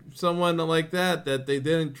had someone like that they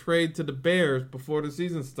didn't trade to the Bears before the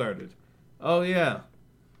season started. Oh, yeah.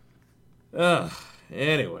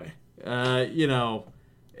 Anyway,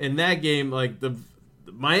 in that game, like the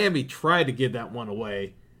Miami tried to give that one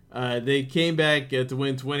away. They came back to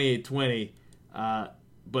win 28-20.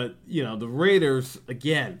 But, the Raiders,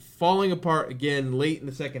 again, falling apart again late in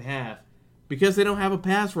the second half because they don't have a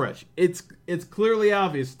pass rush. It's clearly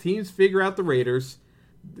obvious. Teams figure out the Raiders'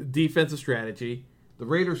 defensive strategy. The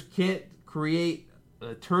Raiders can't create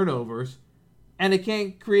turnovers, and they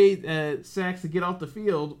can't create sacks to get off the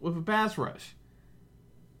field with a pass rush.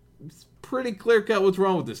 It's pretty clear-cut what's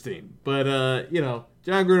wrong with this team. But,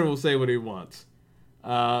 John Gruden will say what he wants.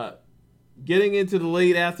 Getting into the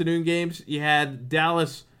late afternoon games, you had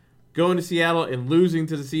Dallas going to Seattle and losing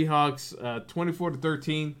to the Seahawks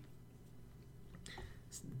 24-13.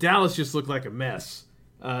 Dallas just looked like a mess.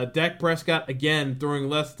 Dak Prescott, again, throwing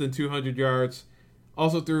less than 200 yards.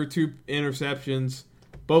 Also threw 2 interceptions,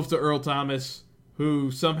 both to Earl Thomas, who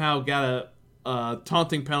somehow got a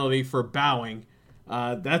taunting penalty for bowing.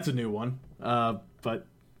 That's a new one. But,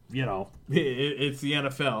 it's the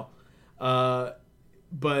NFL.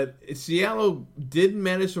 But Seattle didn't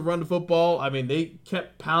manage to run the football. I mean, they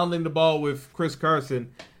kept pounding the ball with Chris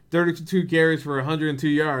Carson. 32 carries for 102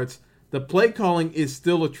 yards. The play calling is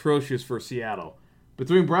still atrocious for Seattle.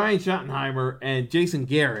 Between Brian Schottenheimer and Jason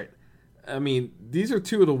Garrett, I mean, these are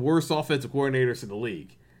two of the worst offensive coordinators in the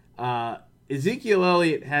league. Ezekiel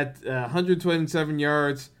Elliott had 127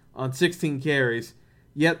 yards on 16 carries,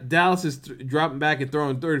 yet Dallas is dropping back and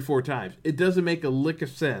throwing 34 times. It doesn't make a lick of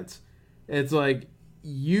sense. It's like,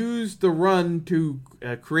 use the run to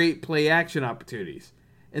create play-action opportunities.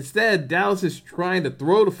 Instead, Dallas is trying to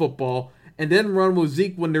throw the football and then run with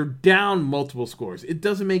Zeke when they're down multiple scores. It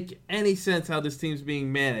doesn't make any sense how this team's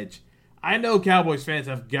being managed. I know Cowboys fans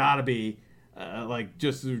have got to be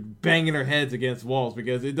just banging their heads against walls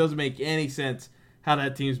because it doesn't make any sense how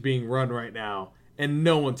that team's being run right now, and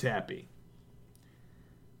no one's happy.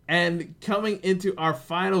 And coming into our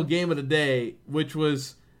final game of the day, which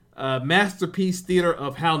was masterpiece theater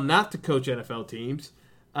of how not to coach NFL teams.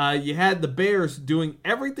 You had the Bears doing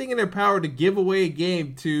everything in their power to give away a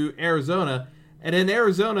game to Arizona, and then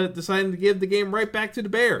Arizona decided to give the game right back to the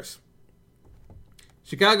Bears.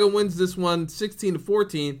 Chicago wins this one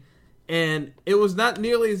 16-14, and it was not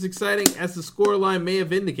nearly as exciting as the scoreline may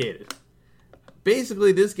have indicated.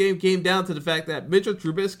 Basically, this game came down to the fact that Mitchell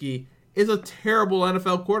Trubisky is a terrible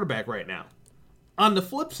NFL quarterback right now. On the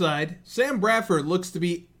flip side, Sam Bradford looks to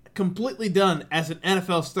be completely done as an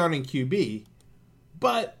NFL starting QB,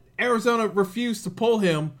 but Arizona refused to pull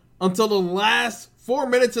him until the last 4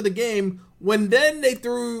 minutes of the game, when then they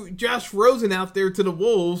threw Josh Rosen out there to the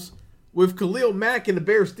Wolves with Khalil Mack and the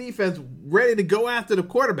Bears defense ready to go after the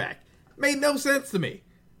quarterback. Made no sense to me.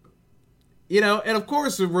 And of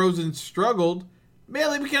course Rosen struggled,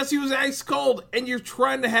 mainly because he was ice cold, and you're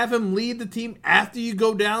trying to have him lead the team after you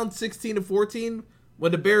go down 16-14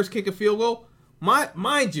 when the Bears kick a field goal.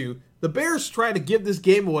 Mind you, the Bears try to give this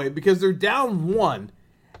game away because they're down 1,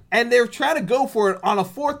 and they're trying to go for it on a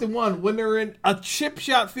 4th and 1 when they're in a chip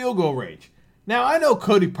shot field goal range. Now, I know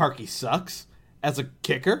Cody Parkey sucks as a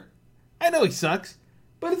kicker. I know he sucks,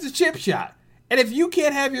 but it's a chip shot. And if you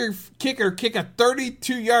can't have your kicker kick a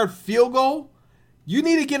 32-yard field goal, you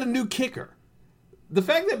need to get a new kicker. The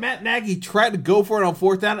fact that Matt Nagy tried to go for it on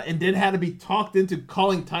 4th down and then had to be talked into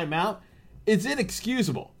calling timeout, it's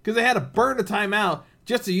inexcusable because they had to burn a timeout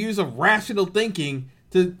just to use a rational thinking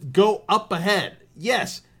to go up ahead.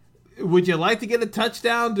 Yes, would you like to get a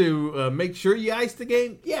touchdown to make sure you ice the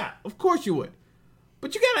game? Yeah, of course you would.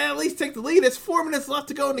 But you got to at least take the lead. It's 4 minutes left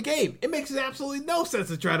to go in the game. It makes absolutely no sense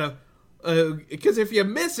to try to, because if you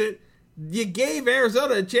miss it, you gave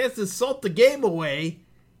Arizona a chance to salt the game away,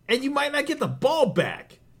 and you might not get the ball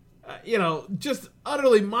back. Just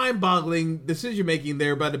utterly mind-boggling decision-making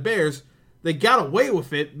there by the Bears. They got away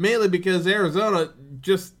with it, mainly because Arizona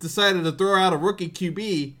just decided to throw out a rookie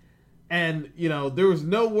QB, and, there was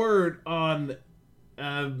no word on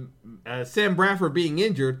Sam Bradford being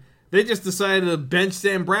injured. They just decided to bench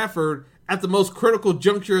Sam Bradford at the most critical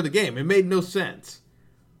juncture of the game. It made no sense.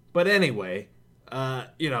 But anyway, the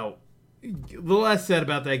less said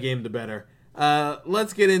about that game, the better.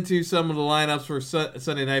 Let's get into some of the lineups for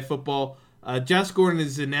Sunday Night Football. Josh Gordon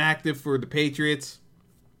is inactive for the Patriots.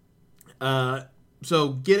 So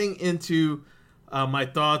getting into my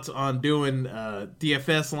thoughts on doing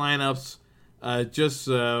DFS lineups just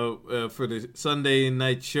for the Sunday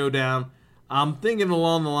Night Showdown, I'm thinking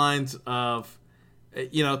along the lines of,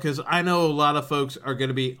 because I know a lot of folks are going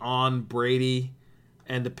to be on Brady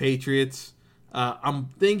and the Patriots. I'm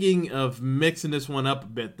thinking of mixing this one up a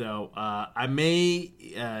bit, though. I may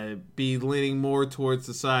be leaning more towards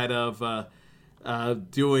the side of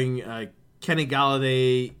doing Kenny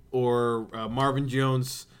Golladay or Marvin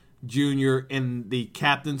Jones Jr. in the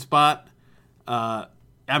captain spot.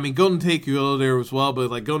 Golden Tate could go there as well, but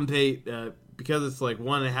Golden Tate, because it's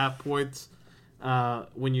 1.5 points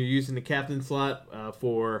when you're using the captain slot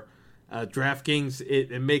for DraftKings,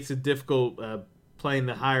 it makes it difficult playing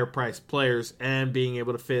the higher priced players and being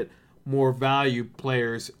able to fit more value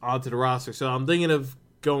players onto the roster. So I'm thinking of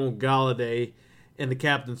going Golladay in the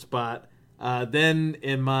captain spot. Then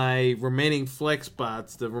in my remaining flex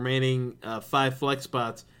spots, the remaining 5 flex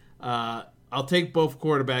spots, I'll take both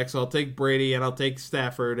quarterbacks. I'll take Brady and I'll take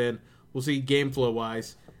Stafford, and we'll see game flow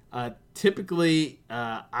wise. Typically,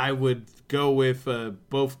 I would go with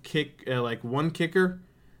both one kicker.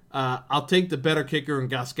 I'll take the better kicker in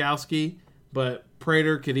Gostkowski, but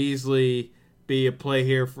Prater could easily be a play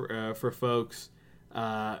here for folks.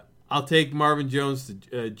 I'll take Marvin Jones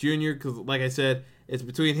Jr. because, like I said, it's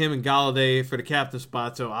between him and Golladay for the captain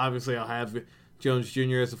spot. So obviously, I'll have Jones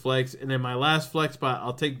Jr. as a flex, and then my last flex spot,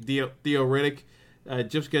 I'll take Theo Riddick,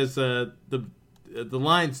 just because the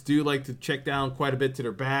Lions do like to check down quite a bit to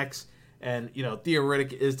their backs, and Theo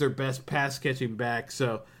Riddick is their best pass catching back.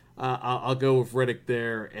 So I'll go with Riddick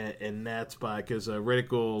there in that spot because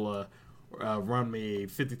Riddick will run me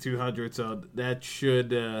 5,200, so that should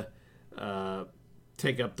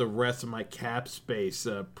take up the rest of my cap space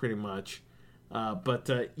pretty much. But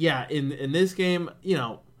in this game,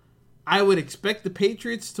 I would expect the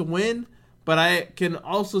Patriots to win, but I can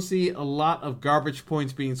also see a lot of garbage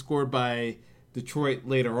points being scored by Detroit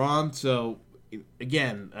later on. So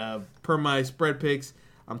again, per my spread picks,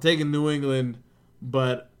 I'm taking New England,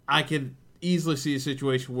 but I could easily see a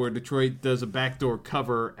situation where Detroit does a backdoor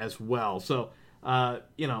cover as well. So,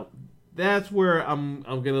 that's where I'm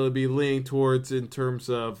going to be leaning towards in terms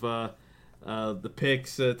of the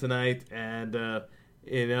picks tonight. And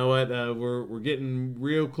you know what? We're getting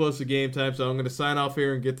real close to game time, so I'm going to sign off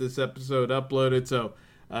here and get this episode uploaded. So,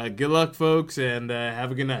 good luck, folks, and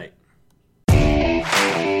have a good night.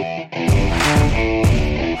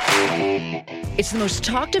 It's the most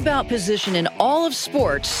talked about position in all of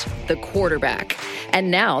sports, the quarterback. And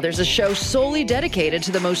now there's a show solely dedicated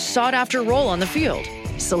to the most sought after role on the field,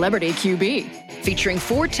 Celebrity QB, featuring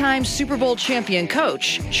 4-time Super Bowl champion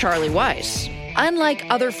coach Charlie Weis. Unlike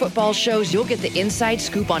other football shows, you'll get the inside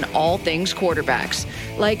scoop on all things quarterbacks.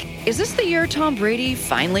 Like, is this the year Tom Brady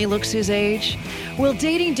finally looks his age? Will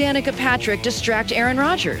dating Danica Patrick distract Aaron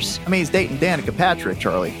Rodgers? I mean, he's dating Danica Patrick,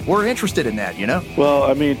 Charlie. We're interested in that, Well,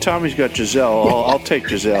 I mean, Tommy's got Giselle. I'll take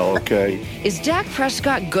Giselle, okay? Is Dak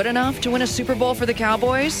Prescott good enough to win a Super Bowl for the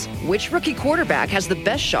Cowboys? Which rookie quarterback has the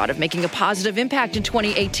best shot of making a positive impact in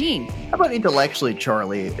 2018? How about intellectually,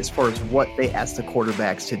 Charlie, as far as what they ask the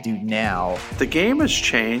quarterbacks to do now? The game has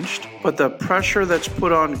changed, but the pressure that's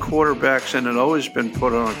put on quarterbacks, and it always been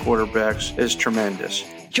put on quarterbacks, is tremendous.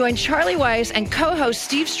 Join Charlie Weis and co-host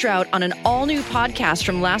Steve Strout on an all-new podcast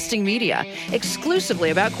from Lasting Media,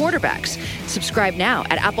 exclusively about quarterbacks. Subscribe now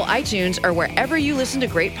at Apple iTunes or wherever you listen to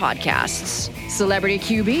great podcasts. Celebrity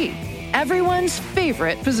QB, everyone's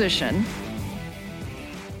favorite position.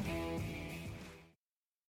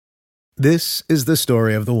 This is the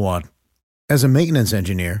story of the one. As a maintenance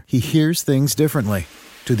engineer, he hears things differently.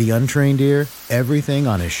 To the untrained ear, everything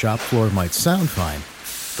on his shop floor might sound fine,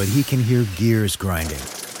 but he can hear gears grinding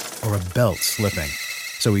or a belt slipping.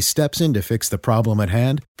 So he steps in to fix the problem at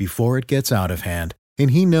hand before it gets out of hand.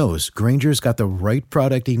 And he knows Grainger's got the right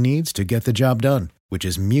product he needs to get the job done, which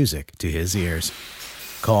is music to his ears.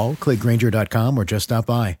 Call, click Grainger.com, or just stop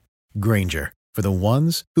by. Grainger, for the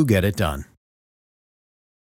ones who get it done.